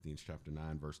Corinthians chapter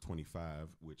 9, verse 25,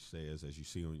 which says, as you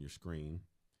see on your screen,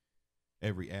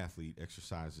 every athlete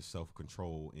exercises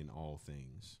self-control in all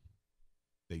things.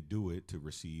 They do it to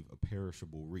receive a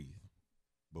perishable wreath,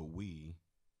 but we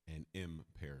an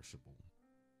imperishable.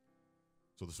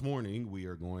 So this morning, we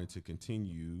are going to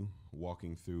continue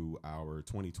walking through our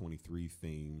 2023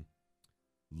 theme,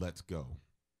 Let's Go.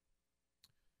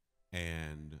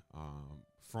 And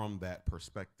from that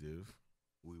perspective,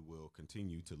 we will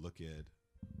continue to look at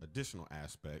additional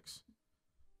aspects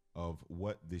of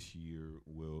what this year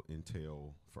will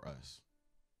entail for us.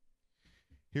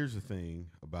 Here's the thing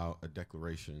about a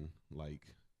declaration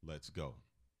like Let's Go.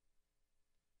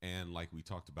 And like we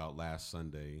talked about last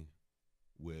Sunday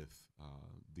with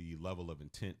the level of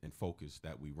intent and focus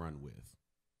that we run with,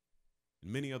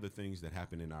 and many other things that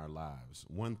happen in our lives.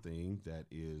 One thing that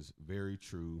is very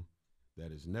true,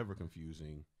 that is never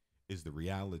confusing, is the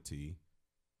reality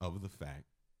of the fact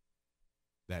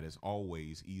that is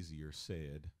always easier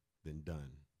said than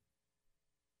done.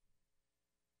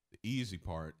 The easy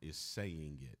part is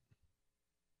saying it.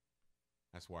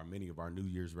 That's why many of our New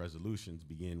Year's resolutions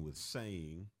begin with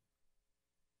saying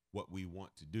what we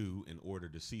want to do in order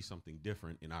to see something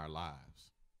different in our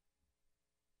lives.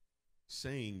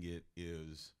 Saying it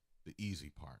is the easy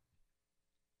part.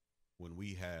 When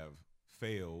we have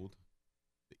failed,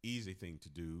 the easy thing to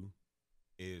do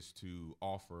is to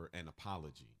offer an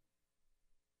apology.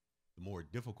 The more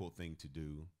difficult thing to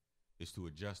do is to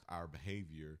adjust our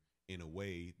behavior in a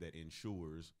way that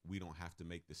ensures we don't have to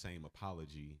make the same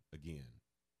apology again.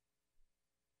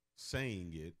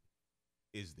 Saying it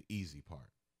is the easy part.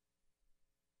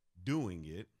 Doing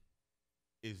it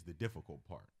is the difficult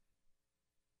part.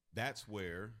 That's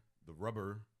where the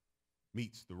rubber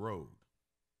meets the road.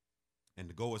 And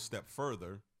to go a step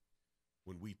further,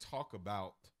 when we talk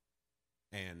about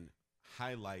and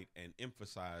highlight and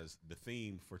emphasize the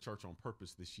theme for Church on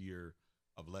Purpose this year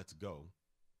of Let's Go,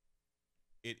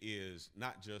 it is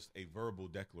not just a verbal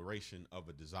declaration of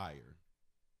a desire,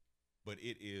 but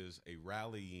it is a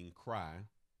rallying cry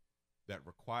that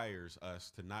requires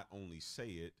us to not only say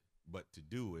it, but to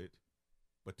do it,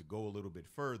 but to go a little bit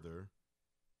further.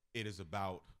 It is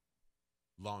about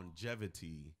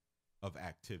longevity of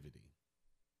activity.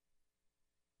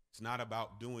 It's not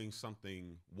about doing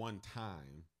something one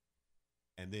time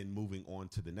and then moving on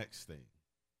to the next thing.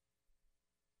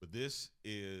 But this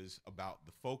is about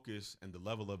the focus and the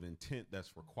level of intent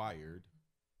that's required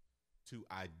to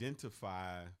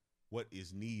identify what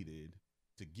is needed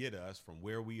to get us from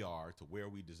where we are to where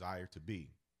we desire to be.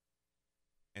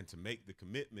 And to make the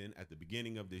commitment at the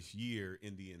beginning of this year,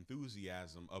 in the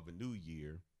enthusiasm of a new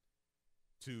year,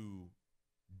 to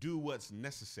do what's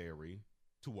necessary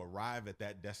to arrive at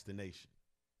that destination.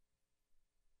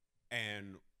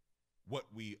 And what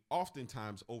we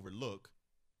oftentimes overlook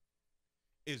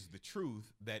is the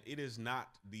truth that it is not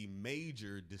the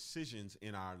major decisions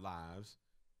in our lives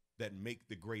that make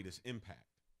the greatest impact.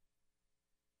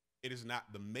 It is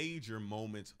not the major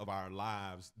moments of our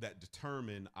lives that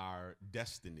determine our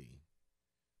destiny,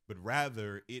 but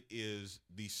rather it is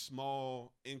the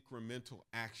small incremental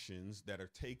actions that are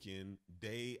taken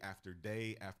day after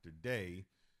day after day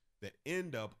that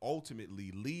end up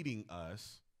ultimately leading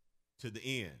us to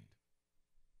the end.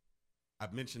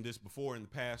 I've mentioned this before in the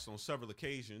past on several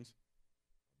occasions,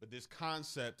 but this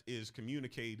concept is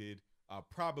communicated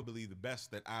probably the best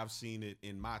that I've seen it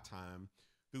in my time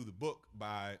through the book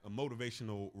by a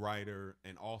motivational writer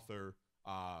and author,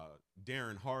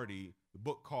 Darren Hardy, the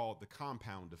book called The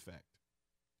Compound Effect.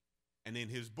 And in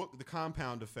his book, The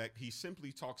Compound Effect, he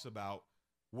simply talks about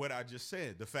what I just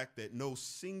said, the fact that no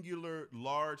singular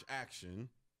large action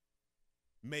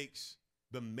makes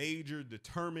the major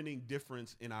determining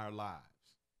difference in our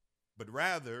lives, but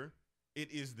rather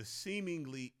it is the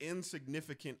seemingly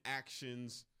insignificant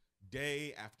actions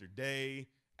day after day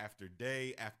after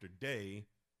day after day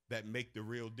that make the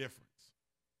real difference.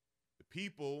 The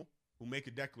people who make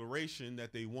a declaration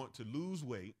that they want to lose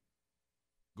weight,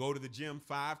 go to the gym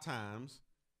 5 times,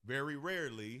 very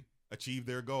rarely achieve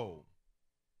their goal.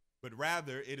 But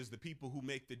rather, it is the people who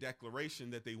make the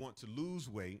declaration that they want to lose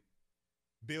weight,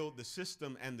 build the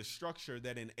system and the structure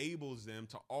that enables them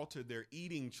to alter their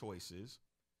eating choices,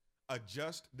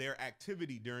 adjust their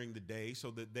activity during the day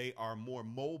so that they are more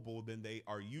mobile than they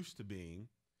are used to being,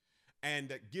 and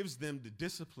that gives them the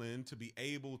discipline to be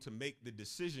able to make the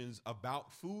decisions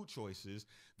about food choices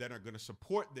that are going to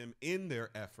support them in their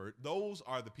effort. Those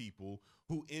are the people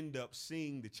who end up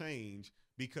seeing the change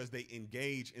because they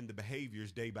engage in the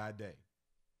behaviors day by day.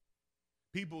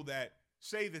 People that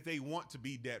say that they want to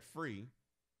be debt-free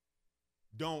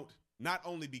don't not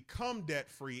only become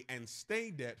debt-free and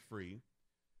stay debt-free,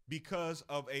 because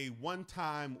of a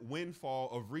one-time windfall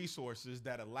of resources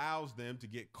that allows them to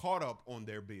get caught up on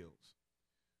their bills.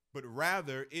 But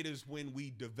rather, it is when we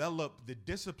develop the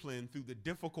discipline through the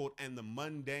difficult and the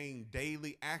mundane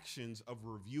daily actions of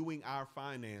reviewing our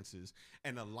finances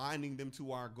and aligning them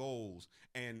to our goals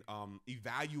and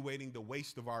evaluating the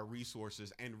waste of our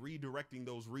resources and redirecting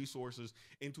those resources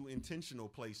into intentional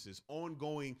places,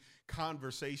 ongoing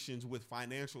conversations with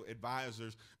financial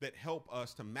advisors that help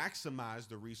us to maximize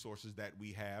the resources that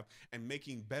we have and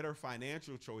making better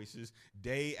financial choices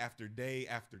day after day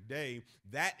after day.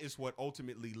 That is what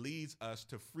ultimately leads us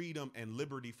to freedom and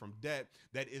liberty from debt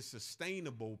that is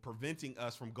sustainable, preventing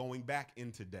us from going back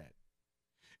into debt.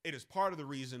 It is part of the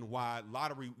reason why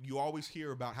you always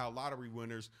hear about how lottery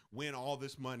winners win all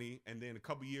this money and then a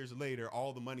couple years later,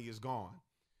 all the money is gone.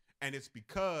 And it's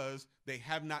because they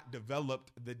have not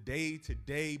developed the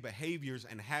day-to-day behaviors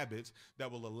and habits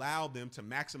that will allow them to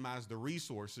maximize the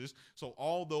resources. So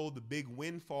although the big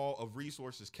windfall of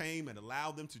resources came and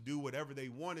allowed them to do whatever they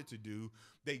wanted to do,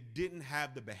 they didn't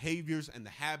have the behaviors and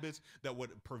the habits that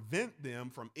would prevent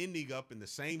them from ending up in the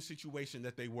same situation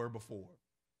that they were before.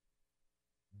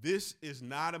 This is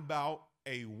not about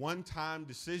a one-time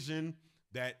decision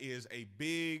that is a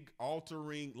big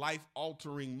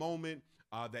life-altering moment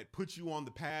that puts you on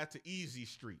the path to easy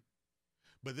street.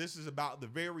 But this is about the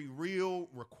very real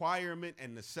requirement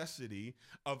and necessity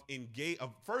of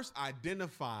first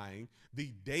identifying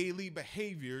the daily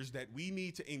behaviors that we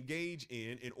need to engage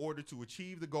in order to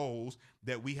achieve the goals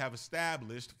that we have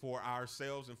established for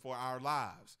ourselves and for our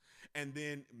lives. And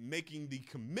then making the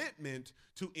commitment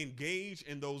to engage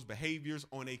in those behaviors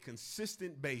on a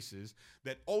consistent basis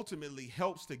that ultimately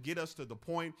helps to get us to the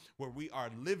point where we are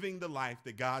living the life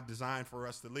that God designed for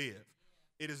us to live.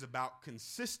 It is about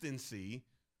consistency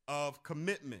of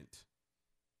commitment,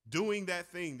 doing that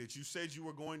thing that you said you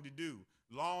were going to do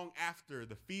long after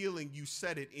the feeling you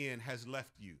set it in has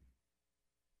left you.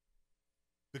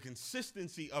 The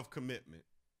consistency of commitment.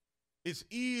 It's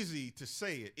easy to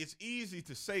say it. It's easy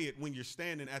to say it when you're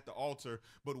standing at the altar,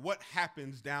 but what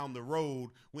happens down the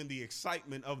road when the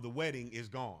excitement of the wedding is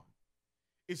gone?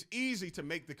 It's easy to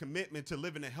make the commitment to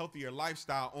living a healthier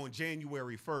lifestyle on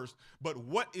January 1st, but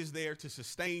what is there to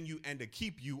sustain you and to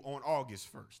keep you on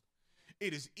August 1st?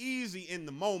 It is easy in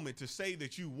the moment to say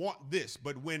that you want this,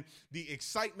 but when the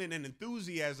excitement and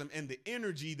enthusiasm and the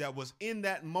energy that was in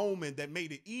that moment that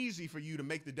made it easy for you to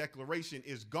make the declaration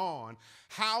is gone,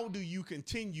 how do you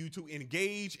continue to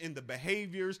engage in the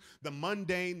behaviors, the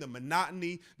mundane, the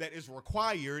monotony that is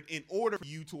required in order for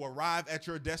you to arrive at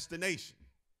your destination?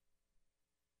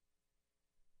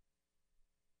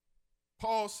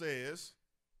 Paul says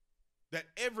that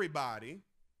everybody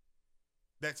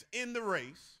that's in the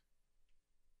race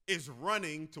is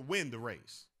running to win the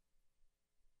race.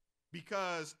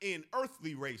 Because in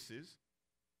earthly races,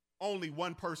 only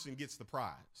one person gets the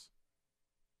prize.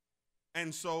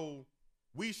 And so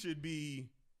we should be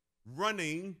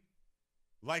running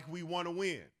like we want to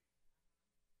win.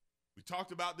 We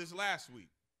talked about this last week.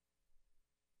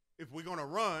 If we're going to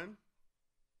run,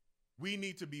 we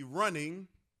need to be running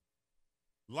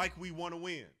like we want to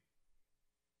win.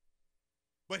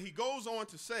 But he goes on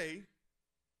to say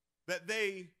that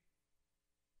they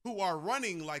who are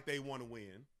running like they want to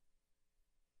win,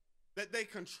 that they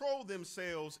control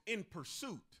themselves in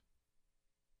pursuit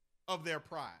of their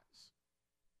prize,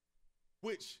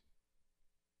 which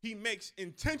he makes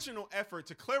intentional effort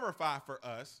to clarify for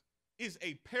us is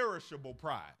a perishable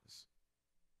prize,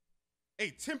 a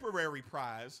temporary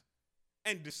prize,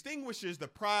 and distinguishes the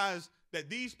prize that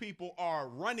these people are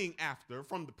running after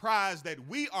from the prize that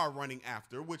we are running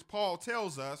after, which Paul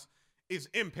tells us is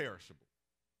imperishable.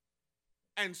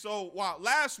 And so while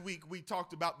last week we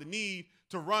talked about the need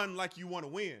to run like you want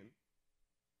to win,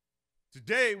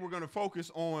 today we're going to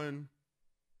focus on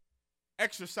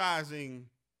exercising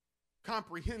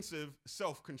comprehensive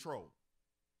self-control.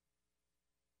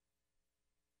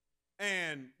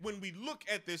 And when we look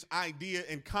at this idea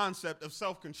and concept of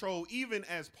self-control, even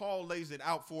as Paul lays it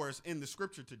out for us in the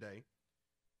scripture today,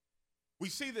 we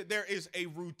see that there is a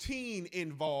routine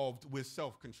involved with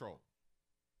self-control.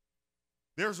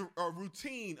 There's a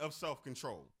routine of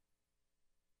self-control.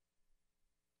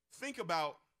 Think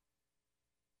about,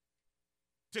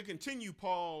 to continue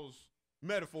Paul's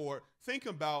metaphor, think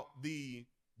about the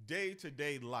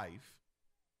day-to-day life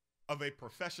of a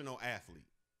professional athlete.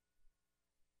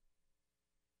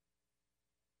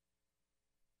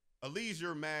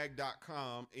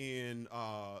 EliseurMag.com in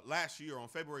last year on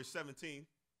February 17th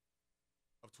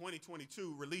of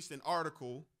 2022 released an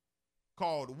article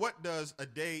called "What Does a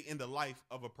Day in the Life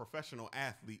of a Professional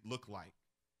Athlete Look Like?"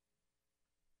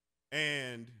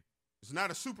 And It's not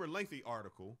a super lengthy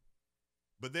article,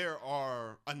 but there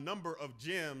are a number of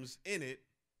gems in it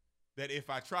that if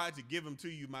I tried to give them to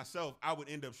you myself, I would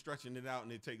end up stretching it out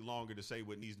and it'd take longer to say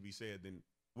what needs to be said than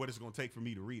what it's going to take for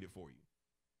me to read it for you.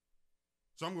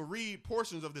 So I'm going to read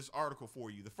portions of this article for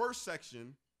you. The first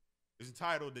section is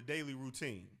entitled The Daily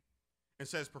Routine and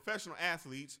says professional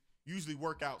athletes usually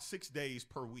work out 6 days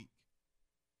per week.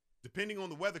 Depending on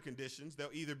the weather conditions, they'll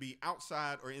either be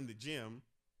outside or in the gym.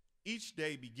 Each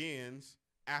day begins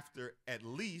after at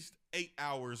least 8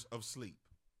 hours of sleep.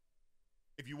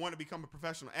 If you want to become a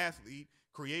professional athlete,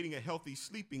 creating a healthy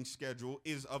sleeping schedule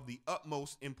is of the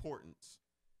utmost importance.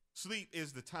 Sleep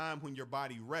is the time when your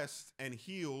body rests and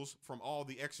heals from all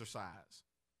the exercise.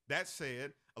 That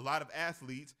said, a lot of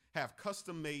athletes have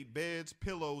custom-made beds,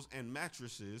 pillows, and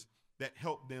mattresses that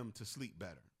help them to sleep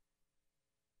better.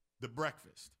 The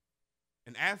breakfast.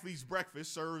 An athlete's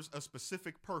breakfast serves a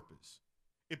specific purpose.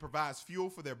 It provides fuel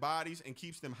for their bodies and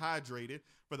keeps them hydrated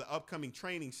for the upcoming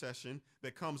training session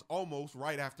that comes almost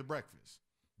right after breakfast.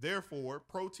 Therefore,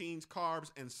 proteins,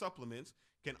 carbs, and supplements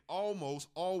can almost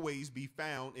always be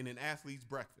found in an athlete's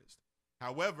breakfast.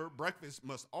 However, breakfast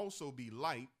must also be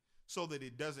light so that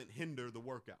it doesn't hinder the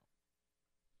workout.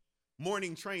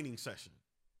 Morning training session.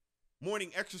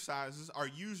 Morning exercises are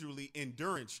usually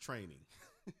endurance training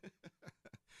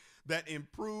that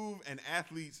improve an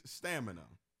athlete's stamina.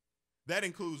 That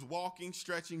includes walking,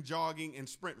 stretching, jogging, and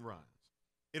sprint runs.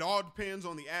 It all depends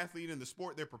on the athlete and the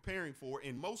sport they're preparing for.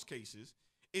 In most cases,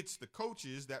 it's the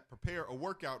coaches that prepare a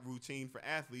workout routine for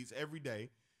athletes every day,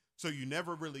 so you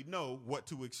never really know what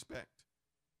to expect.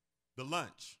 The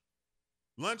lunch.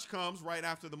 Lunch comes right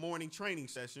after the morning training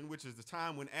session, which is the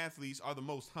time when athletes are the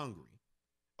most hungry.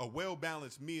 A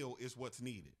well-balanced meal is what's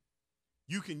needed.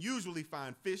 You can usually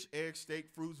find fish, eggs, steak,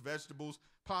 fruits, vegetables,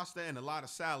 pasta, and a lot of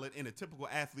salad in a typical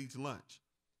athlete's lunch.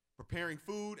 Preparing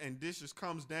food and dishes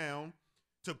comes down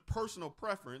to personal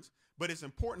preference, but it's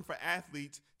important for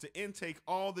athletes to intake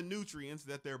all the nutrients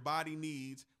that their body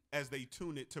needs as they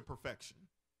tune it to perfection.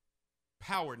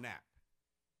 Power nap.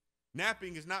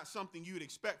 Napping is not something you'd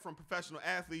expect from professional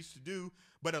athletes to do,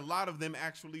 but a lot of them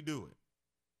actually do it.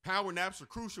 Power naps are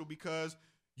crucial because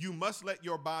you must let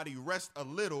your body rest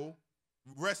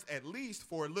at least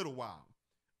for a little while.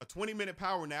 A 20-minute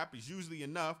power nap is usually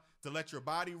enough to let your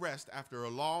body rest after a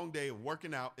long day of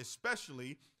working out,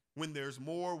 especially when there's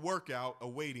more workout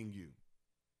awaiting you.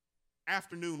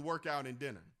 Afternoon workout and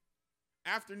dinner.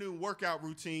 Afternoon workout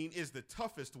routine is the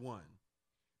toughest one.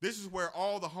 This is where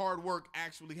all the hard work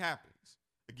actually happens.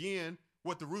 Again,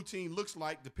 what the routine looks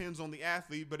like depends on the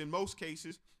athlete, but in most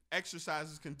cases,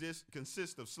 exercises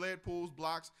consist of sled pulls,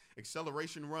 blocks,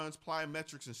 acceleration runs,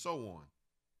 plyometrics, and so on.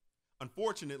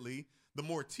 Unfortunately, the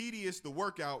more tedious the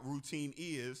workout routine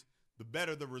is, the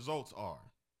better the results are.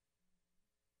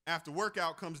 After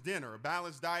workout comes dinner. A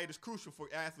balanced diet is crucial for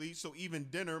athletes, so even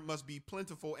dinner must be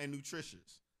plentiful and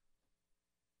nutritious.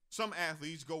 Some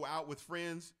athletes go out with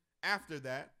friends after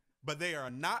that, but they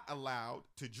are not allowed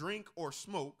to drink or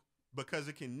smoke because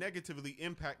it can negatively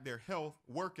impact their health,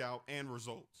 workout, and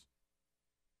results.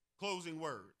 Closing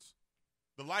words.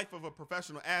 The life of a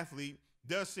professional athlete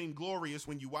does seem glorious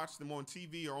when you watch them on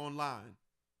TV or online.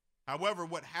 However,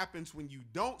 what happens when you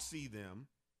don't see them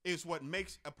is what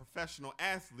makes a professional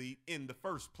athlete in the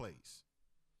first place.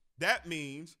 That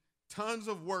means tons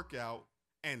of workout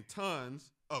and tons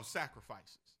of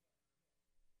sacrifices.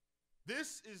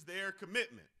 This is their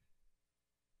commitment,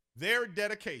 their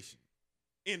dedication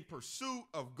in pursuit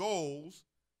of goals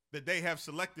that they have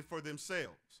selected for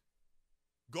themselves,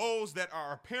 goals that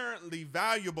are apparently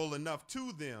valuable enough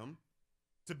to them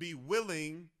to be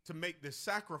willing to make the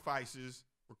sacrifices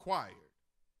required.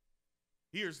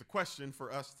 Here's the question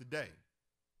for us today.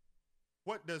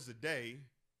 What does a day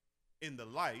in the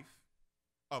life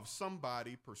of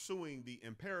somebody pursuing the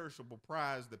imperishable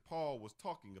prize that Paul was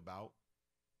talking about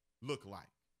look like?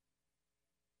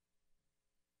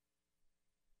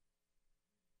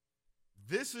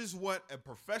 This is what a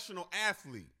professional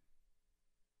athlete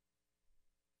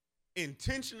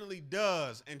intentionally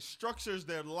does and structures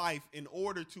their life in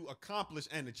order to accomplish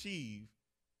and achieve.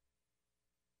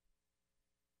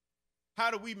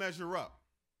 How do we measure up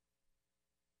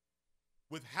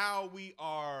with how we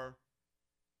are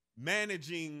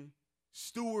managing,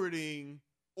 stewarding,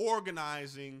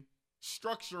 organizing,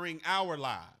 structuring our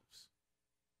lives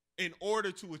in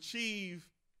order to achieve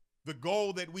the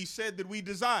goal that we said that we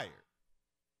desired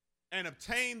and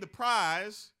obtain the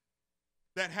prize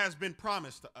that has been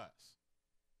promised to us?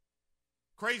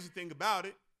 Crazy thing about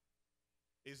it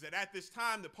is that at this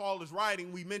time that Paul is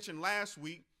writing, we mentioned last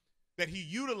week that he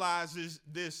utilizes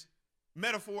this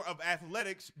metaphor of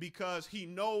athletics because he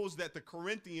knows that the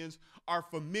Corinthians are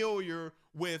familiar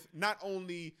with not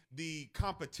only the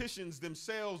competitions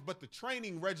themselves, but the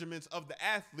training regimens of the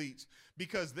athletes,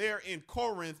 because there in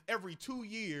Corinth, every 2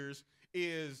 years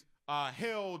is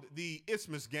held the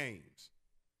Isthmus Games,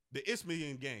 the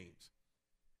Isthmian Games.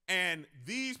 And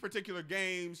these particular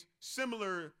games,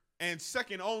 similar and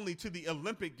second only to the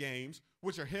Olympic Games,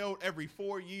 which are held every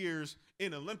 4 years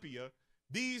in Olympia,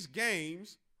 these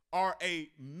games are a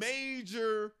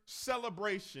major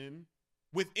celebration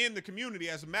within the community.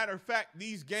 As a matter of fact,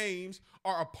 these games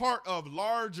are a part of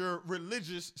larger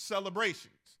religious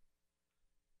celebrations.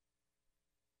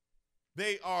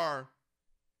 They are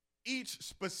each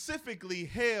specifically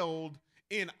held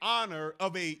in honor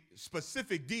of a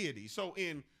specific deity. So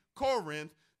in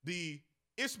Corinth, the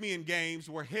Isthmian Games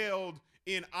were held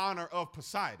in honor of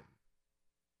Poseidon.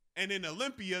 And in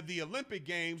Olympia, the Olympic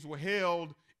Games were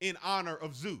held in honor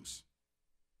of Zeus.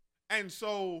 And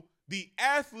so the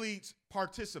athletes'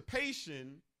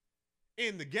 participation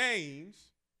in the games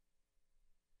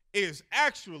is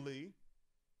actually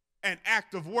an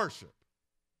act of worship.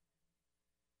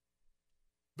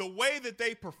 The way that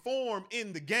they perform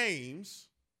in the games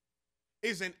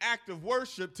is an act of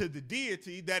worship to the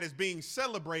deity that is being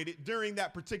celebrated during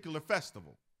that particular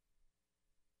festival.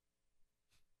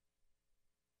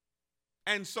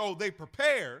 And so they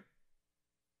prepare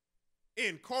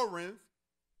in Corinth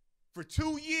for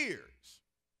 2 years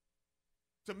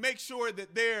to make sure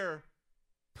that their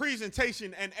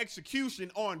presentation and execution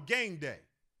on game day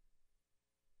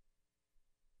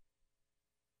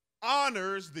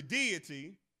honors the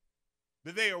deity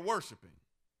that they are worshiping.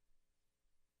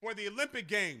 For the Olympic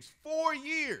Games, 4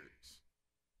 years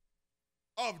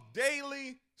of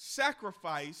daily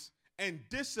sacrifice and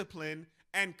discipline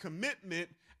and commitment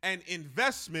and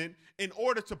investment in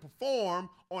order to perform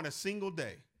on a single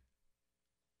day.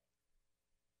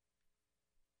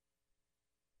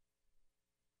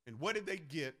 And what did they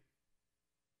get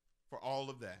for all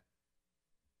of that?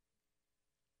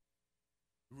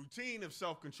 The routine of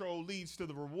self-control leads to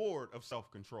the reward of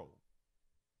self-control.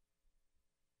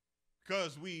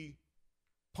 Because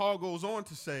Paul goes on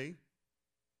to say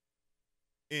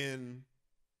in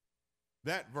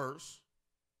that verse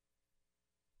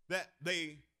that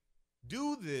they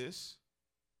do this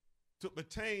to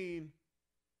obtain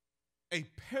a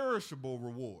perishable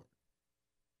reward,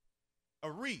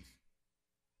 a wreath.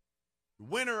 The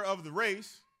winner of the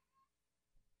race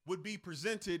would be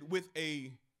presented with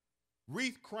a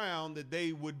wreath crown that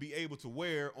they would be able to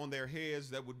wear on their heads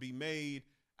that would be made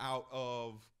out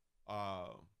of,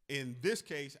 in this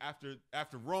case,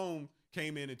 after Rome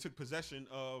came in and took possession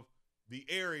of the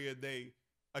area, they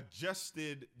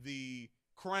adjusted the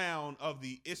crown of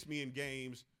the Isthmian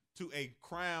Games to a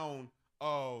crown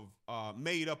of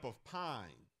made up of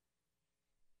pine.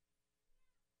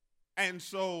 And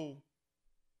so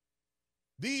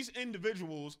these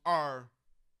individuals are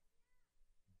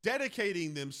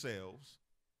dedicating themselves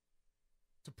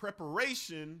to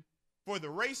preparation for the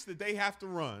race that they have to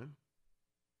run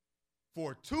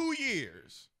for 2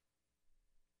 years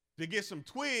to get some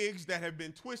twigs that have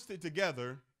been twisted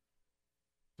together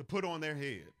to put on their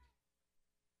head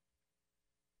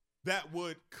that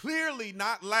would clearly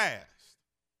not last,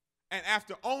 and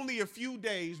after only a few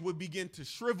days would begin to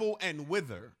shrivel and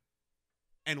wither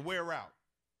and wear out.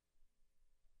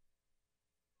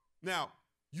 Now,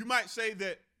 you might say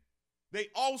that they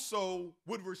also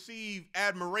would receive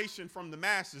admiration from the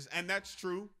masses, and that's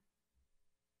true.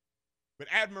 But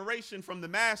admiration from the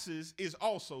masses is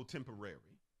also temporary.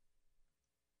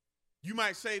 You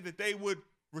might say that they would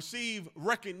receive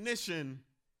recognition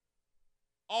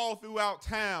all throughout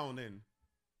town and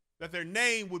that their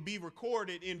name would be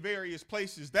recorded in various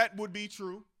places. That would be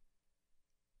true.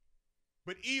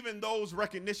 But even those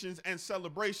recognitions and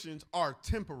celebrations are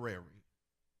temporary.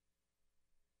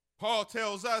 Paul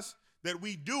tells us that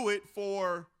we do it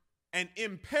for an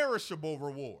imperishable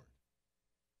reward,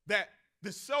 that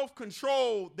the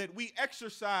self-control that we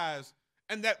exercise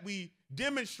and that we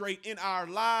demonstrate in our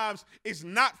lives is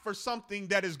not for something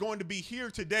that is going to be here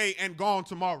today and gone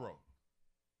tomorrow.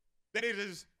 That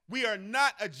we are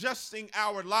not adjusting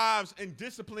our lives and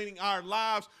disciplining our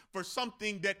lives for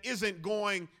something that isn't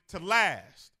going to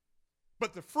last.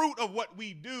 But the fruit of what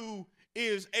we do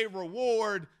is a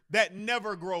reward that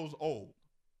never grows old.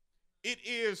 It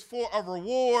is for a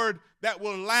reward that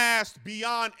will last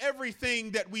beyond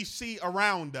everything that we see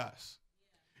around us.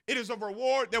 It is a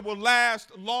reward that will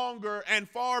last longer and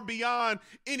far beyond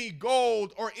any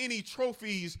gold or any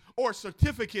trophies or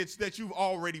certificates that you've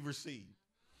already received.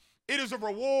 It is a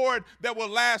reward that will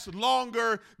last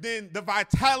longer than the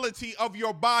vitality of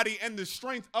your body and the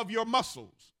strength of your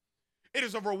muscles. It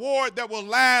is a reward that will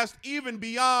last even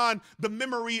beyond the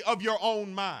memory of your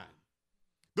own mind.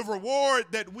 The reward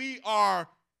that we are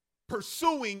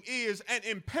pursuing is an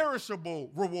imperishable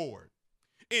reward.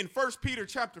 In 1 Peter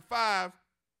chapter 5,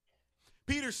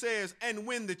 Peter says, "And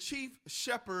when the chief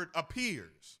shepherd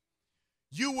appears,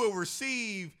 you will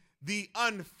receive the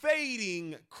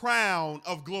unfading crown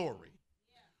of glory."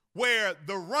 Where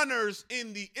the runners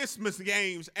in the Isthmus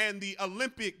Games and the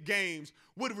Olympic Games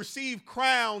would receive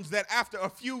crowns that after a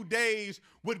few days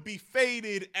would be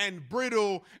faded and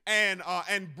brittle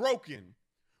and broken.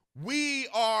 We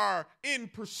are in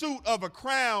pursuit of a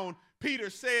crown, Peter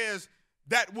says,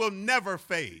 that will never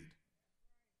fade.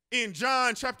 In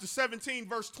John chapter 17,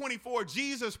 verse 24,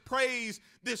 Jesus prays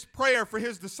this prayer for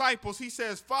his disciples. He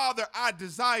says, "Father, I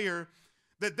desire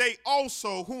that they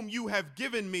also whom you have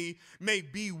given me may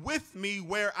be with me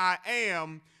where I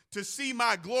am, to see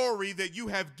my glory that you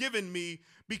have given me,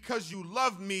 because you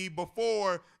loved me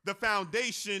before the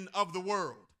foundation of the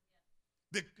world."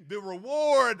 The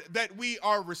reward that we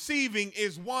are receiving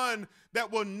is one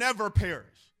that will never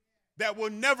perish, that will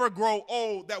never grow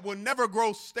old, that will never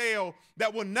grow stale,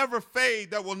 that will never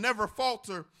fade, that will never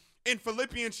falter. In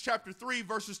Philippians chapter 3,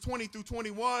 verses 20 through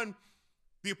 21,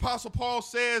 the Apostle Paul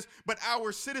says, "But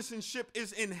our citizenship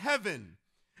is in heaven,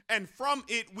 and from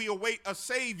it we await a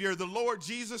Savior, the Lord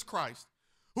Jesus Christ,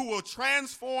 who will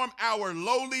transform our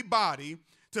lowly body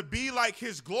to be like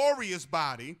his glorious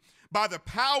body by the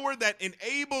power that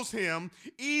enables him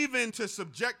even to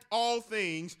subject all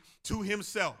things to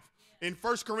himself." In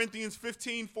 1 Corinthians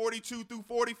 15, 42 through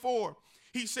 44,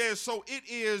 he says, "So it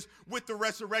is with the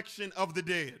resurrection of the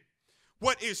dead.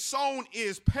 What is sown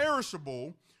is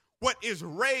perishable. What is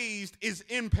raised is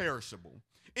imperishable.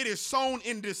 It is sown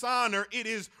in dishonor. It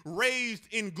is raised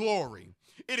in glory.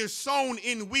 It is sown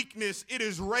in weakness. It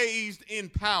is raised in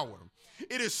power.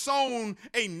 It is sown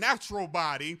a natural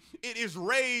body. It is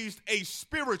raised a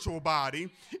spiritual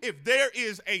body. If there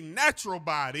is a natural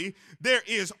body, there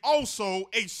is also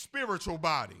a spiritual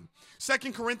body."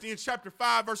 2 Corinthians chapter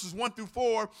 5, verses 1 through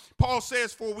 4, Paul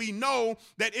says, "For we know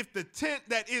that if the tent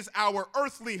that is our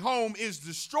earthly home is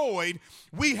destroyed,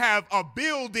 we have a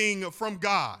building from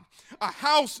God, a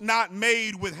house not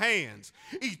made with hands,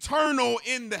 eternal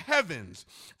in the heavens.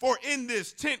 For in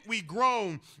this tent we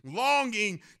groan,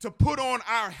 longing to put on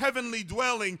our heavenly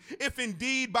dwelling, if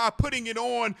indeed by putting it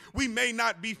on we may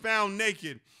not be found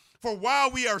naked. For while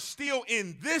we are still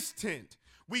in this tent,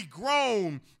 we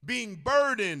groan, being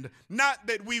burdened, not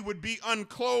that we would be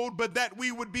unclothed, but that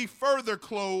we would be further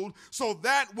clothed, so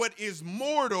that what is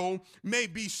mortal may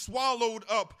be swallowed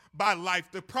up by life."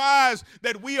 The prize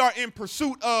that we are in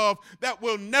pursuit of, that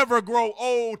will never grow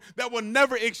old, that will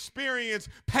never experience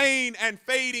pain and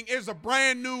fading, is a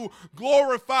brand new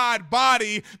glorified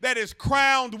body that is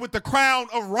crowned with the crown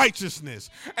of righteousness.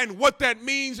 And what that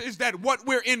means is that what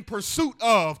we're in pursuit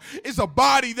of is a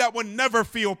body that will never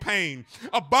feel pain,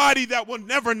 a body that will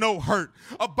never know hurt,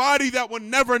 a body that will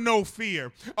never know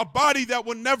fear, a body that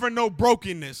will never know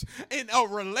brokenness, in a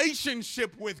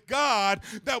relationship with God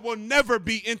that will never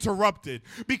be interrupted.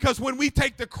 Because when we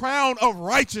take the crown of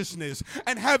righteousness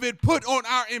and have it put on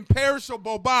our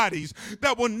imperishable bodies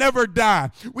that will never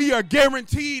die, we are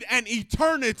guaranteed an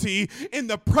eternity in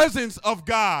the presence of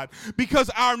God, because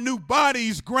our new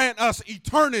bodies grant us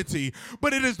eternity.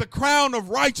 But it is the crown of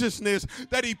righteousness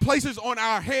that he places on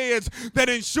our heads that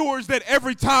ensures that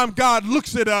every time God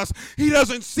looks at us, he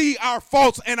doesn't see our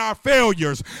faults and our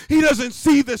failures. He doesn't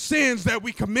see the sins that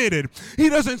we committed. He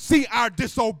doesn't see our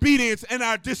disobedience and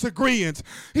our disagreements.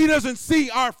 He doesn't see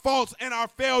our faults and our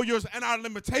failures and our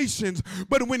limitations.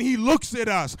 But when he looks at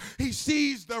us, he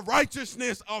sees the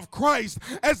righteousness of Christ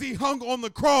as he hung on the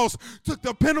cross, took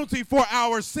the penalty for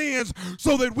our sins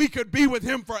so that we could be with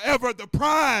him forever. The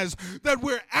prize that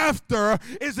we're after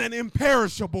is an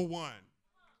imperishable one.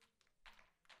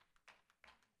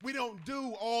 We don't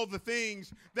do all the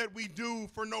things that we do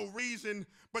for no reason,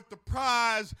 but the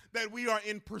prize that we are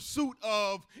in pursuit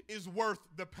of is worth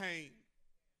the pain.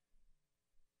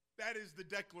 That is the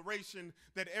declaration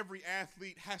that every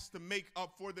athlete has to make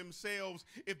up for themselves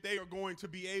if they are going to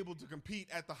be able to compete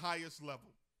at the highest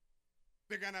level.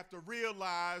 They're going to have to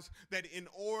realize that in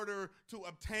order to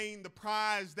obtain the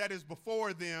prize that is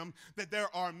before them, that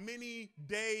there are many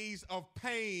days of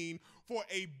pain for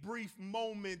a brief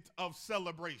moment of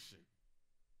celebration.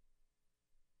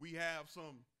 We have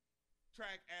some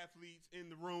track athletes in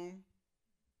the room,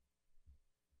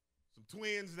 some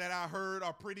twins that I heard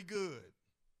are pretty good.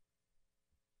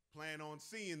 Plan on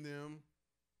seeing them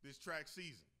this track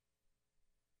season.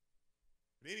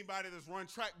 And anybody that's run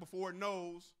track before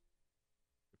knows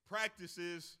the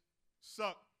practices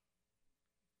suck.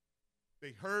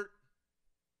 They hurt.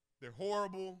 They're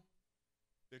horrible.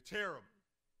 They're terrible.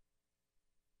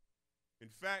 In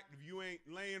fact, if you ain't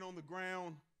laying on the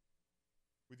ground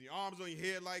with your arms on your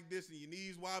head like this and your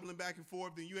knees wobbling back and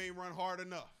forth, then you ain't run hard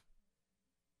enough.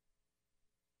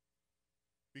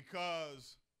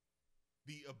 Because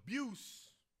the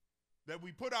abuse that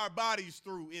we put our bodies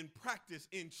through in practice,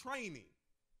 in training,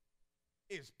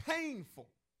 is painful.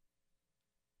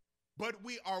 But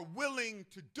we are willing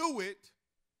to do it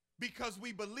because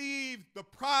we believe the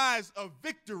prize of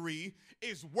victory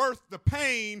is worth the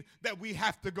pain that we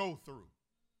have to go through.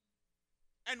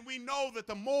 And we know that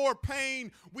the more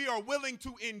pain we are willing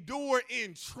to endure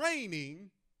in training,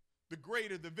 the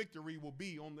greater the victory will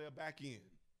be on the back end.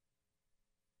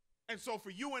 And so for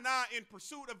you and I, in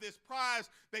pursuit of this prize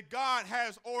that God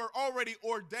has already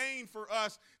ordained for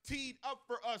us, teed up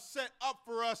for us, set up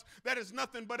for us, that is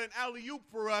nothing but an alley-oop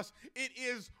for us, it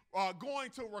is going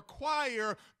to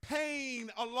require pain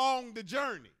along the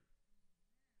journey.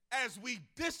 As we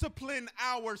discipline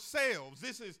ourselves,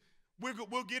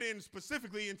 we'll get in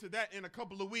specifically into that in a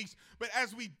couple of weeks, but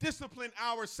as we discipline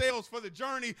ourselves for the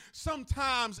journey,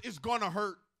 sometimes it's going to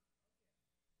hurt.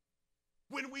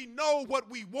 When we know what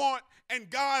we want and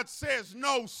God says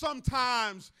no,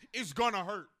 sometimes it's going to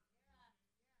hurt.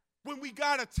 When we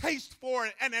got a taste for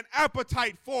it and an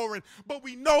appetite for it, but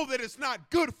we know that it's not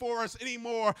good for us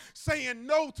anymore, saying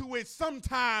no to it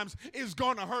sometimes is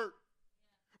going to hurt.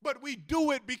 But we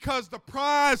do it because the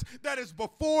prize that is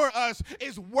before us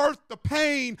is worth the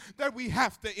pain that we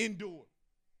have to endure.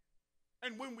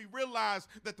 And when we realize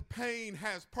that the pain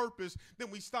has purpose,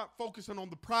 then we stop focusing on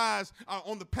the prize,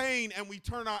 on the pain, and we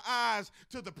turn our eyes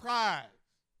to the prize.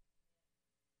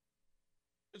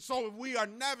 And so if we are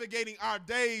navigating our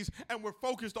days and we're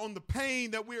focused on the pain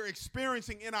that we're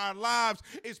experiencing in our lives,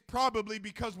 it's probably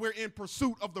because we're in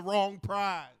pursuit of the wrong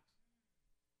prize.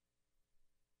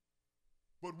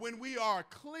 But when we are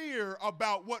clear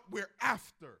about what we're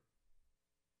after,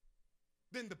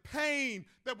 then the pain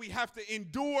that we have to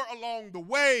endure along the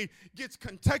way gets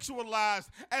contextualized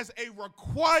as a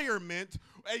requirement,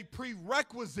 a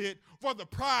prerequisite for the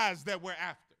prize that we're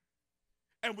after.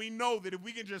 And we know that if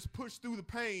we can just push through the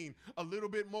pain a little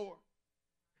bit more,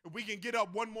 if we can get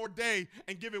up one more day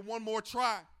and give it one more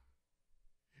try,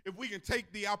 if we can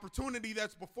take the opportunity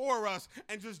that's before us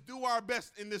and just do our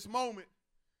best in this moment,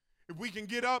 if we can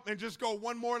get up and just go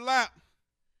one more lap,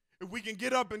 if we can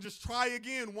get up and just try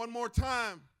again one more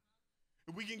time,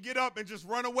 if we can get up and just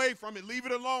run away from it, leave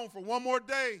it alone for one more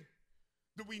day,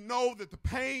 that we know that the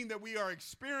pain that we are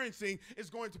experiencing is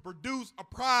going to produce a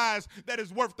prize that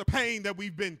is worth the pain that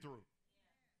we've been through.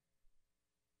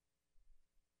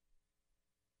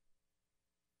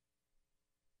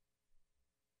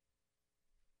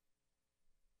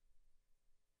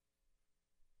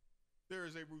 There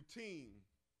is a routine,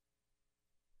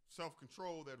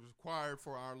 self-control that is required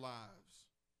for our lives.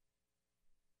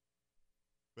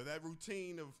 But that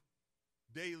routine of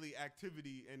daily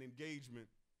activity and engagement,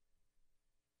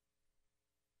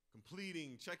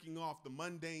 completing, checking off the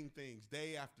mundane things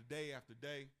day after day after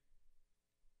day,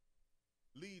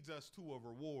 leads us to a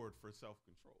reward for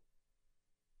self-control.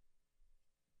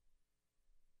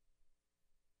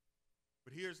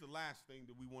 But here's the last thing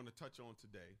that we want to touch on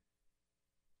today.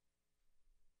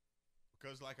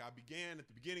 Because like I began at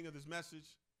the beginning of this message,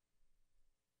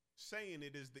 saying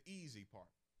it is the easy part.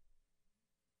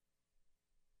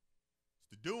 It's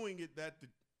the doing it that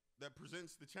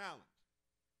presents the challenge.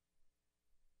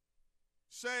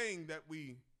 Saying that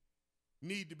we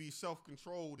need to be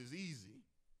self-controlled is easy.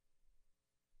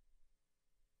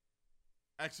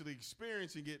 Actually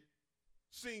experiencing it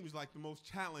seems like the most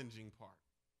challenging part.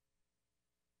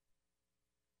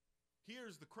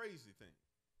 Here's the crazy thing.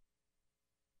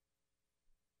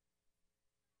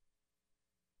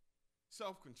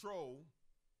 Self-control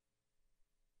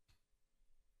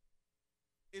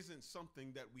isn't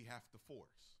something that we have to force.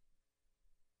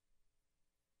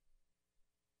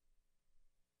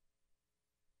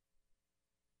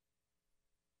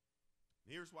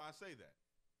 And here's why I say that.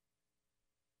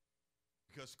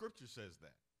 Because Scripture says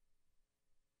that.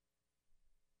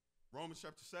 Romans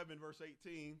chapter 7, verse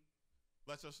 18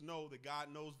 lets us know that God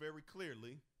knows very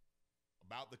clearly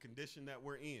about the condition that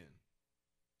we're in.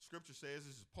 Scripture says,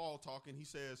 this is Paul talking, he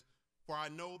says, "For I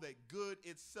know that good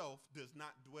itself does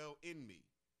not dwell in me,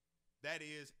 that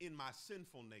is, in my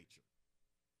sinful nature."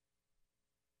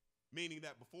 Meaning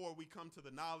that before we come to the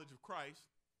knowledge of Christ,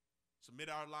 submit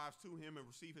our lives to him and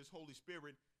receive his Holy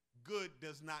Spirit, good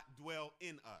does not dwell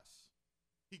in us.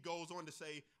 He goes on to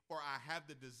say, or I have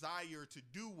the desire to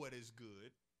do what is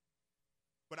good,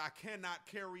 but I cannot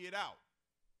carry it out.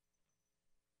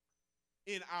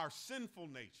 In our sinful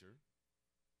nature,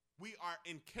 we are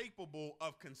incapable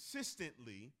of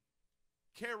consistently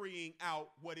carrying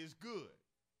out what is good.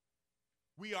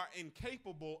 We are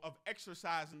incapable of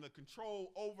exercising the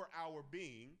control over our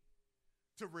being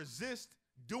to resist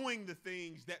doing the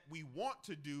things that we want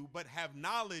to do but have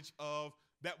knowledge of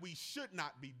that we should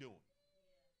not be doing.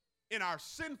 In our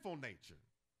sinful nature,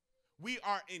 we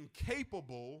are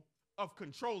incapable of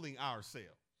controlling ourselves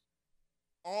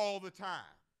all the time.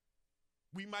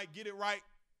 We might get it right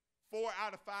 4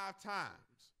 out of 5 times,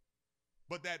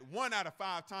 but that 1 out of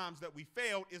 5 times that we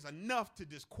failed is enough to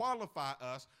disqualify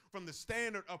us from the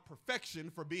standard of perfection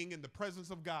for being in the presence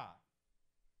of God.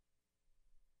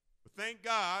 But thank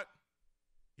God,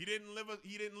 he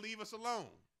didn't leave us alone.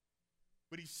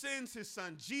 But he sends his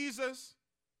son Jesus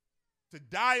to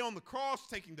die on the cross,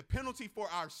 taking the penalty for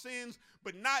our sins,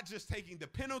 but not just taking the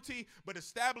penalty, but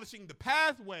establishing the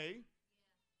pathway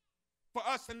for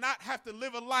us to not have to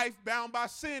live a life bound by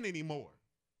sin anymore.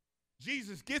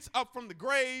 Jesus gets up from the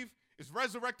grave, is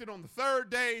resurrected on the 3rd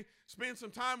day, spends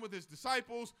some time with his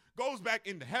disciples, goes back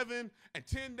into heaven, and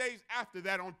 10 days after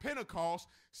that on Pentecost,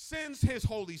 sends his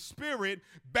Holy Spirit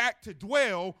back to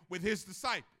dwell with his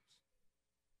disciples.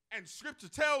 And scripture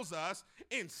tells us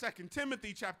in 2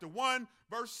 Timothy chapter 1,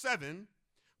 verse 7,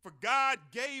 for God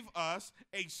gave us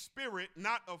a spirit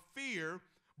not of fear,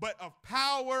 but of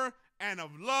power and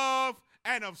of love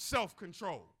and of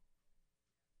self-control.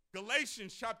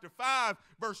 Galatians chapter 5,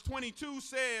 verse 22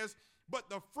 says, but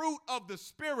the fruit of the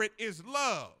Spirit is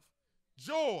love,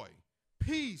 joy,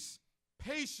 peace,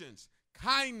 patience,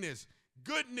 kindness,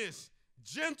 goodness,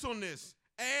 gentleness,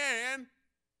 and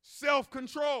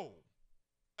self-control.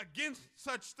 Against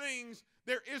such things,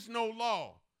 there is no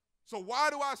law. So why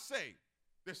do I say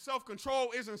that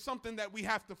self-control isn't something that we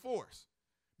have to force?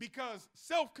 Because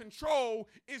self-control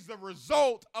is the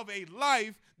result of a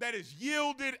life that is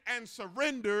yielded and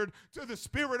surrendered to the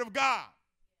Spirit of God.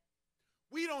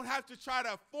 We don't have to try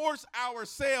to force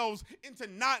ourselves into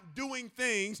not doing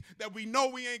things that we know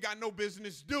we ain't got no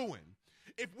business doing.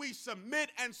 If we submit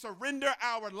and surrender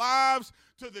our lives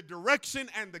to the direction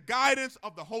and the guidance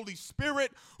of the Holy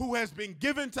Spirit, who has been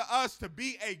given to us to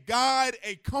be a guide,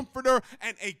 a comforter,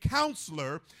 and a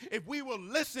counselor, if we will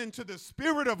listen to the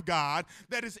Spirit of God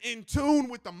that is in tune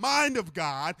with the mind of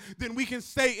God, then we can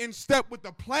stay in step with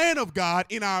the plan of God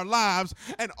in our lives.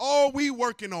 And all we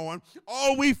working on,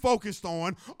 all we focused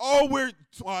on, all we're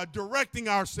directing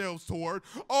ourselves toward,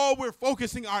 all we're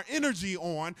focusing our energy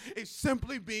on is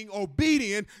simply being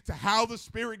obedient to how the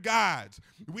Spirit guides.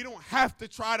 We don't have to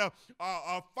try to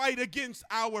fight against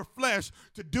our flesh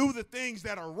to do the things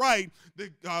that are right.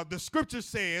 The scripture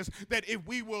says that if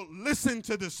we will listen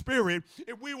to the Spirit,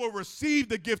 if we will receive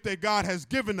the gift that God has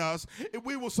given us, if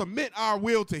we will submit our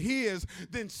will to his,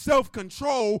 then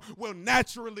self-control will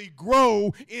naturally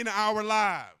grow in our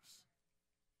lives.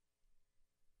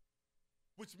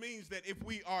 Which means that if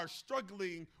we are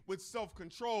struggling with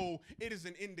self-control, it is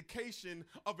an indication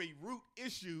of a root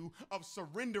issue of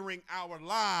surrendering our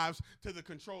lives to the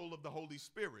control of the Holy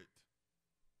Spirit.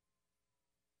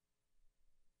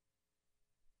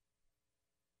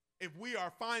 If we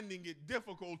are finding it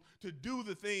difficult to do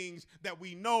the things that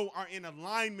we know are in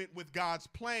alignment with God's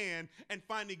plan and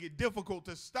finding it difficult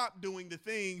to stop doing the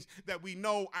things that we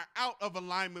know are out of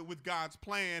alignment with God's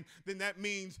plan, then that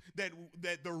means that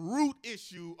the root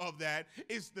issue of that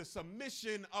is the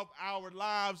submission of our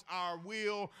lives, our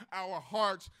will, our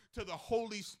hearts to the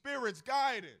Holy Spirit's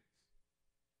guidance.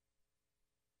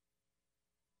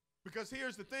 Because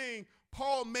here's the thing,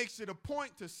 Paul makes it a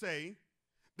point to say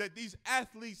that these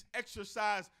athletes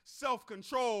exercise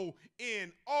self-control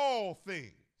in all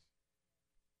things.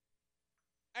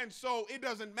 And so it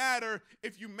doesn't matter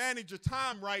if you manage your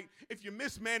time right, if you're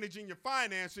mismanaging your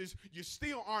finances, you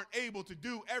still aren't able to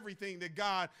do everything that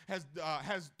God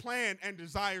has planned and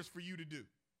desires for you to do.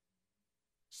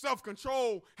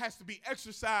 Self-control has to be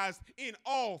exercised in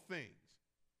all things.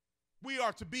 We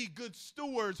are to be good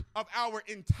stewards of our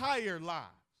entire lives.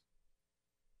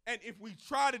 And if we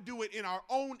try to do it in our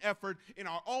own effort, in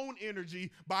our own energy,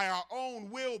 by our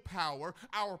own willpower,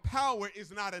 our power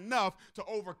is not enough to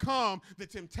overcome the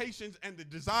temptations and the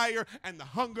desire and the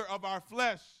hunger of our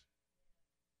flesh.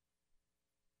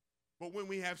 But when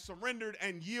we have surrendered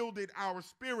and yielded our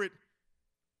spirit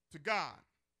to God,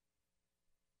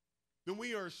 then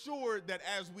we are assured that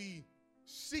as we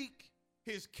seek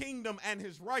his kingdom and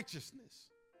his righteousness,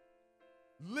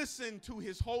 listen to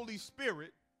his Holy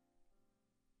Spirit,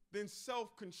 then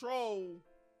self-control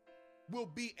will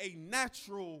be a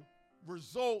natural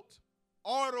result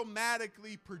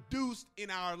automatically produced in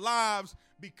our lives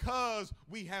because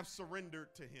we have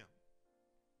surrendered to him.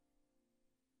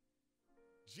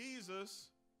 Jesus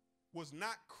was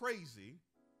not crazy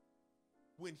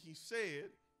when he said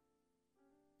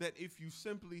that if you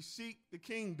simply seek the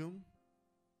kingdom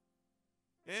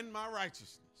and my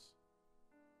righteousness,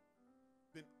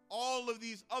 then all of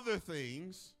these other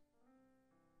things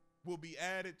will be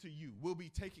added to you, will be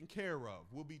taken care of,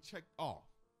 will be checked off.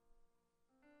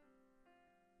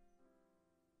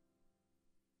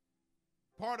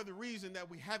 Part of the reason that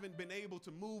we haven't been able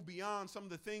to move beyond some of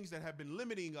the things that have been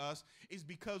limiting us is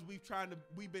because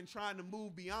we've been trying to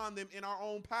move beyond them in our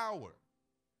own power.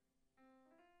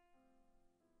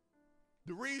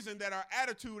 The reason that our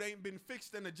attitude ain't been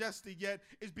fixed and adjusted yet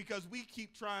is because we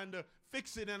keep trying to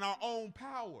fix it in our own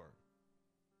power.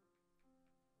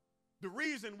 The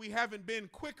reason we haven't been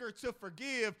quicker to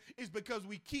forgive is because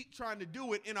we keep trying to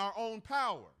do it in our own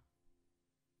power.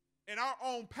 And our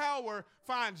own power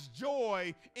finds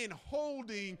joy in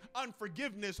holding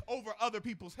unforgiveness over other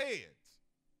people's heads.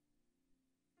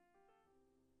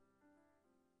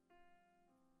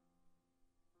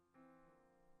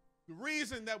 The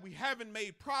reason that we haven't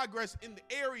made progress in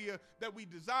the area that we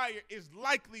desire is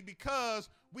likely because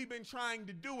we've been trying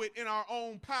to do it in our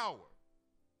own power.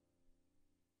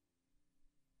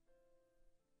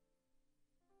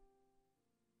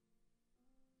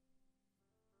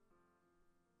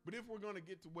 But if we're going to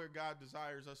get to where God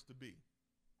desires us to be,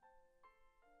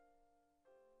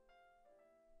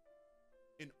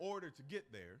 in order to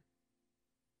get there,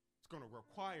 it's going to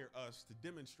require us to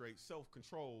demonstrate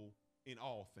self-control in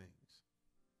all things,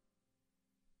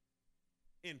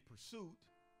 in pursuit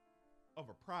of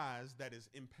a prize that is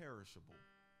imperishable.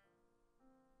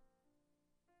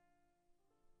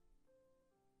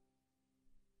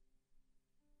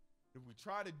 If we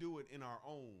try to do it in our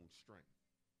own strength,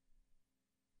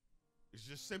 it's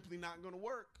just simply not going to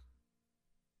work.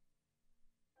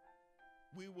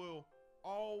 We will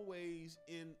always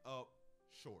end up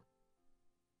short.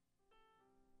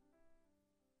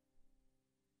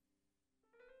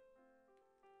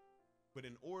 But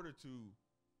in order to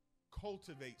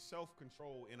cultivate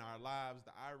self-control in our lives,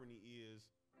 the irony is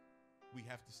we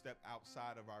have to step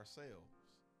outside of ourselves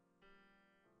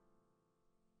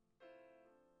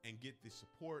and get the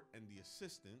support and the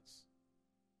assistance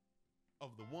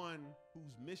of the one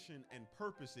whose mission and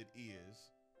purpose it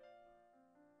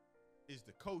is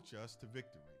to coach us to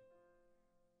victory.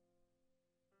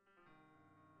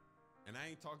 And I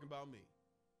ain't talking about me.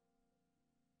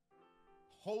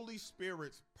 Holy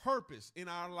Spirit's purpose in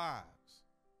our lives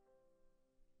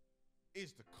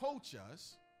is to coach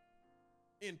us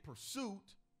in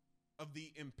pursuit of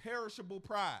the imperishable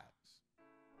prize,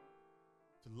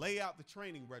 to lay out the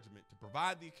training regimen, to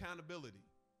provide the accountability,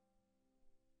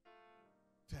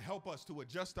 to help us to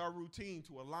adjust our routine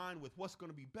to align with what's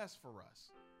going to be best for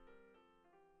us.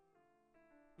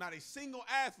 Not a single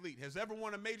athlete has ever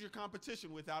won a major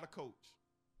competition without a coach.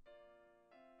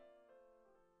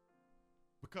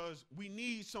 Because we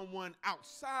need someone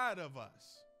outside of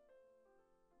us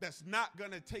that's not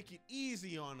going to take it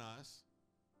easy on us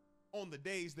on the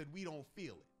days that we don't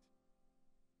feel it.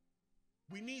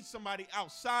 We need somebody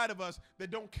outside of us that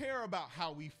don't care about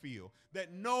how we feel,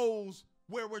 that knows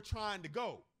where we're trying to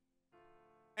go,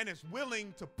 and is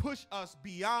willing to push us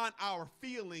beyond our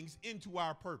feelings into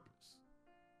our purpose.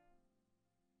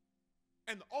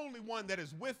 And the only one that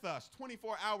is with us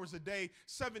 24 hours a day,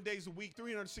 7 days a week,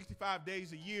 365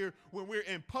 days a year, when we're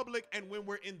in public and when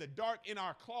we're in the dark in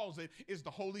our closet, is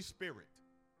the Holy Spirit.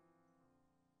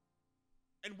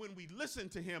 And when we listen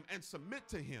to him and submit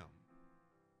to him,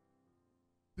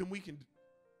 then we can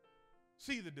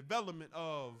see the development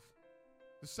of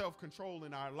the self-control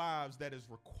in our lives that is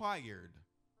required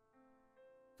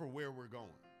for where we're going.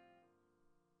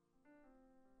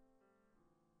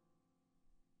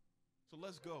 So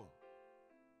let's go.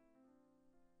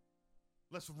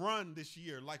 Let's run this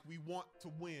year like we want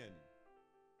to win.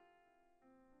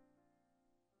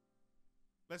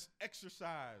 Let's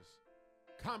exercise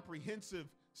comprehensive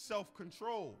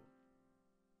self-control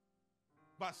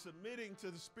by submitting to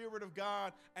the Spirit of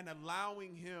God and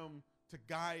allowing him to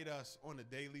guide us on a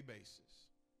daily basis.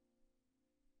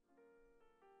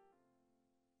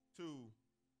 To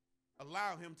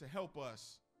allow him to help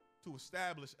us to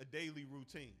establish a daily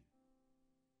routine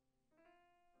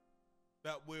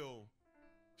that will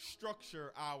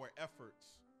structure our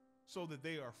efforts so that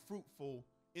they are fruitful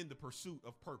in the pursuit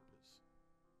of purpose.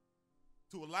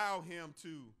 To allow him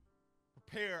to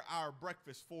prepare our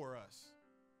breakfast for us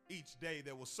each day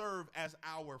that will serve as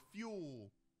our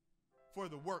fuel for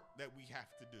the work that we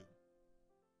have to do.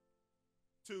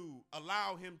 to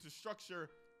allow him to structure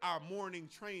our morning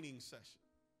training session,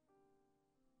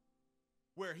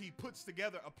 where he puts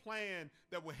together a plan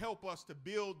that will help us to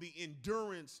build the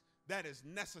endurance that is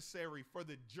necessary for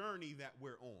the journey that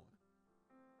we're on.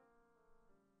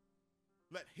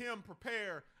 Let him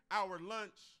prepare our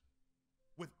lunch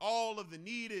with all of the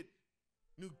needed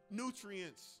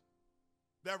nutrients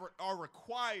that are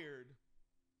required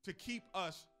to keep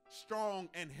us strong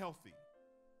and healthy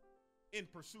in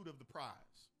pursuit of the prize.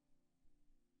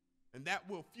 And that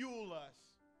will fuel us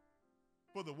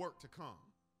for the work to come.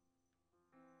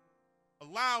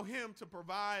 Allow him to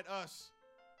provide us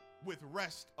with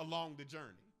rest along the journey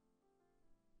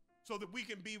so that we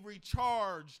can be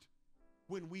recharged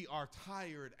when we are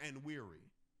tired and weary,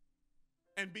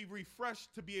 and be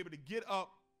refreshed to be able to get up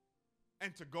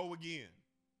and to go again.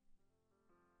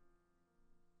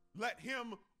 Let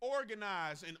him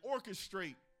organize and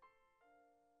orchestrate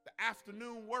the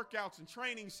afternoon workouts and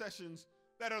training sessions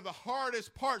that are the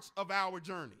hardest parts of our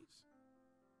journeys.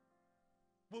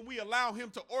 When we allow him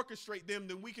to orchestrate them,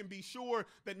 then we can be sure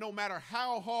that no matter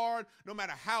how hard, no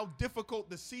matter how difficult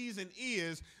the season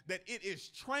is, that it is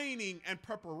training and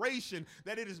preparation,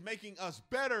 that it is making us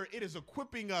better, it is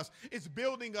equipping us, it's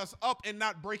building us up and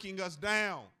not breaking us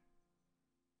down.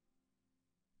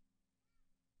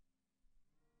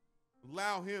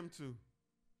 Allow him to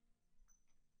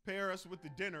pair us with the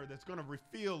dinner that's going to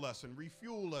refill us and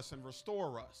refuel us and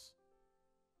restore us,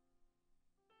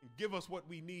 and give us what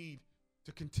we need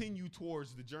to continue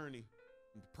towards the journey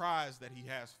and the prize that he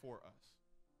has for us.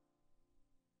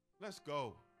 Let's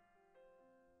go.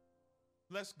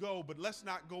 Let's go, but let's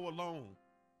not go alone.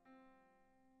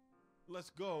 Let's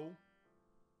go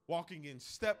walking in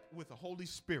step with the Holy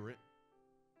Spirit,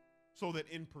 so that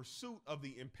in pursuit of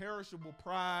the imperishable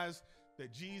prize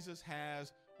that Jesus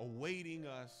has awaiting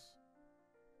us,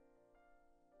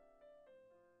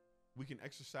 we can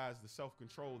exercise the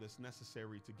self-control that's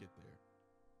necessary to get there.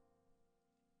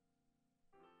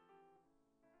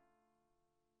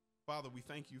 Father, we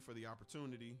thank you for the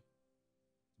opportunity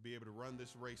to be able to run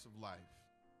this race of life.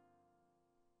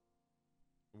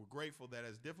 And we're grateful that,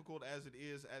 as difficult as it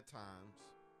is at times,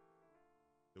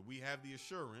 that we have the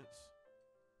assurance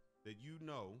that you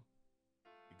know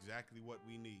exactly what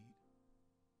we need.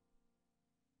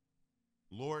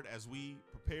 Lord, as we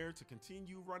prepare to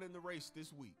continue running the race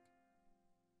this week,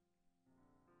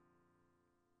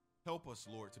 help us,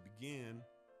 Lord, to begin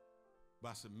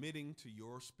by submitting to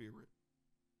your Spirit,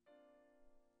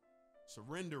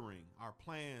 surrendering our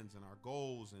plans and our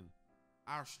goals and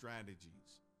our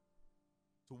strategies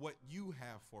to what you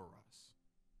have for us,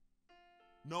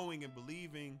 knowing and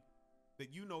believing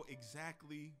that you know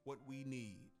exactly what we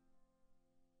need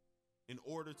in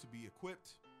order to be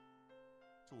equipped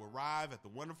to arrive at the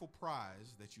wonderful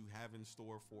prize that you have in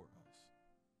store for us.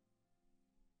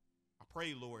 I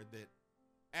pray, Lord, that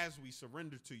as we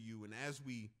surrender to you and as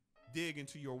we dig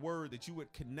into your word, that you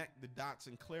would connect the dots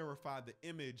and clarify the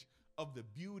image of the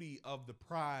beauty of the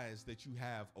prize that you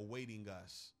have awaiting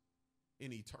us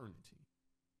in eternity.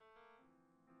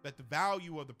 That the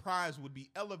value of the prize would be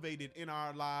elevated in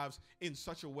our lives in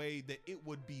such a way that it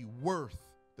would be worth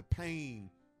the pain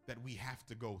that we have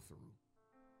to go through.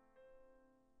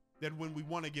 That when we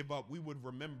want to give up, we would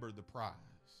remember the prize.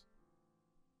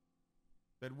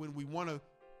 That when we want to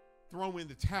throw in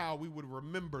the towel, we would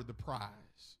remember the prize.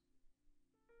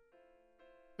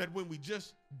 That when we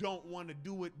just don't want to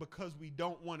do it because we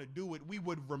don't want to do it, we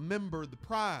would remember the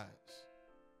prize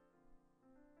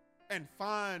and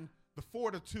find the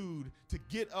fortitude to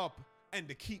get up and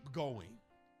to keep going.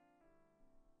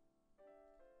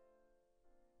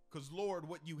 Because, Lord,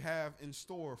 what you have in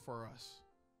store for us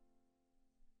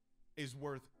is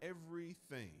worth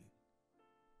everything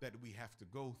that we have to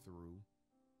go through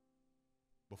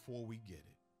before we get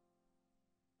it.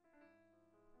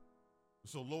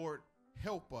 So, Lord,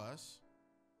 help us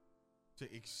to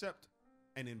accept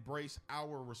and embrace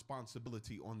our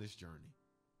responsibility on this journey.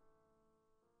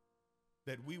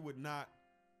 That we would not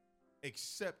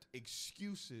accept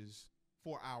excuses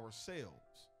for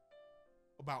ourselves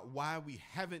about why we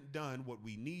haven't done what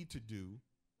we need to do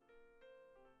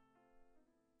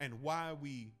and why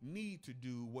we need to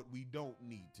do what we don't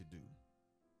need to do.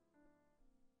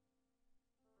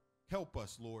 Help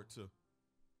us, Lord, to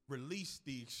release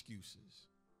the excuses,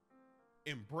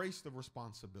 embrace the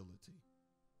responsibility,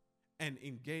 and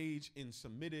engage in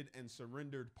submitted and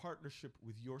surrendered partnership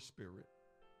with your Spirit,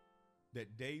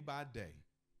 that day by day,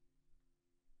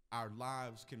 our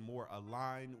lives can more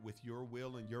align with your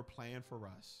will and your plan for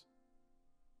us,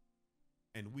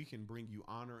 and we can bring you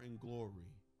honor and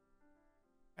glory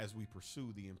as we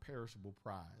pursue the imperishable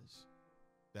prize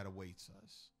that awaits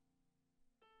us.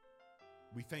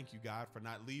 We thank you, God, for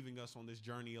not leaving us on this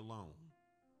journey alone,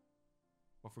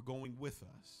 but for going with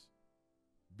us,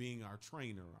 being our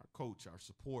trainer, our coach, our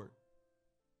support,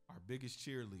 our biggest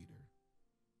cheerleader.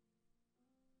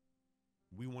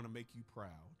 We want to make you proud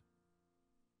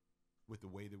with the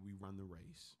way that we run the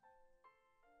race.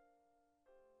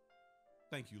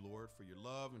 Thank you, Lord, for your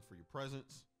love and for your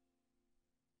presence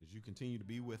as you continue to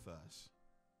be with us.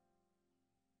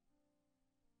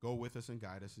 Go with us and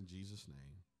guide us in Jesus'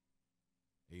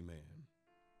 name. Amen.